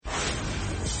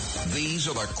These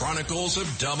are the Chronicles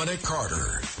of Dominic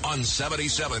Carter on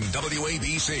 77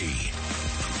 WABC.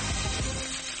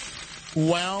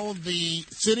 Well, the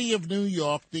city of New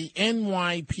York, the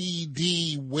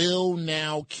NYPD, will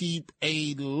now keep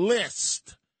a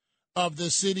list of the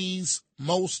city's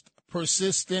most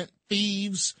persistent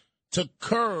thieves to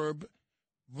curb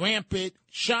rampant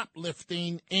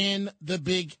shoplifting in the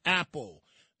Big Apple.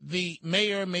 The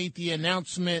mayor made the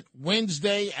announcement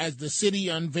Wednesday as the city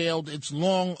unveiled its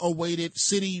long-awaited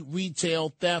city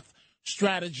retail theft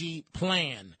strategy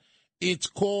plan. It's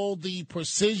called the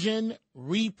Precision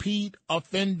Repeat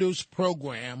Offenders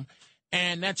Program,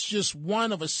 and that's just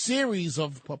one of a series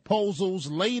of proposals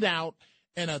laid out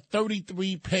in a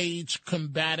 33-page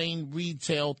combating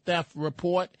retail theft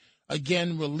report,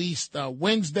 again released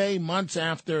Wednesday, months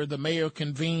after the mayor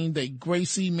convened a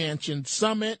Gracie Mansion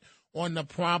summit on the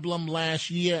problem last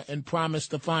year and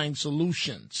promised to find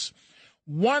solutions.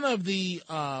 One of the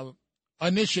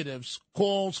initiatives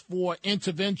calls for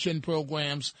intervention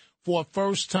programs for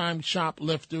first-time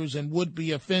shoplifters and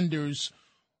would-be offenders,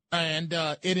 and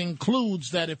it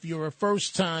includes that if you're a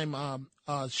first-time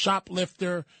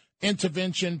shoplifter,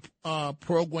 intervention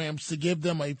programs to give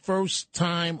them a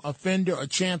first-time offender a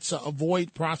chance to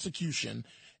avoid prosecution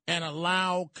and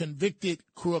allow convicted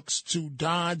crooks to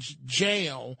dodge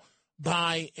jail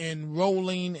by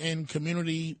enrolling in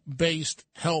community-based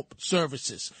help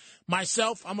services.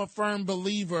 Myself, I'm a firm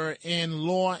believer in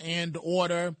law and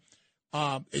order.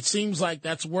 It seems like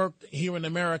that's worked here in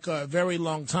America a very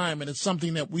long time, and it's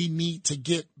something that we need to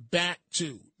get back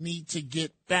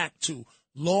to.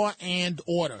 Law and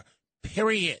order,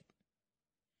 period.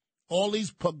 All these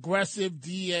progressive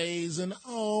DAs and,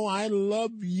 oh, I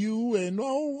love you, and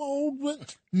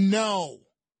no.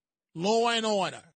 Law and order.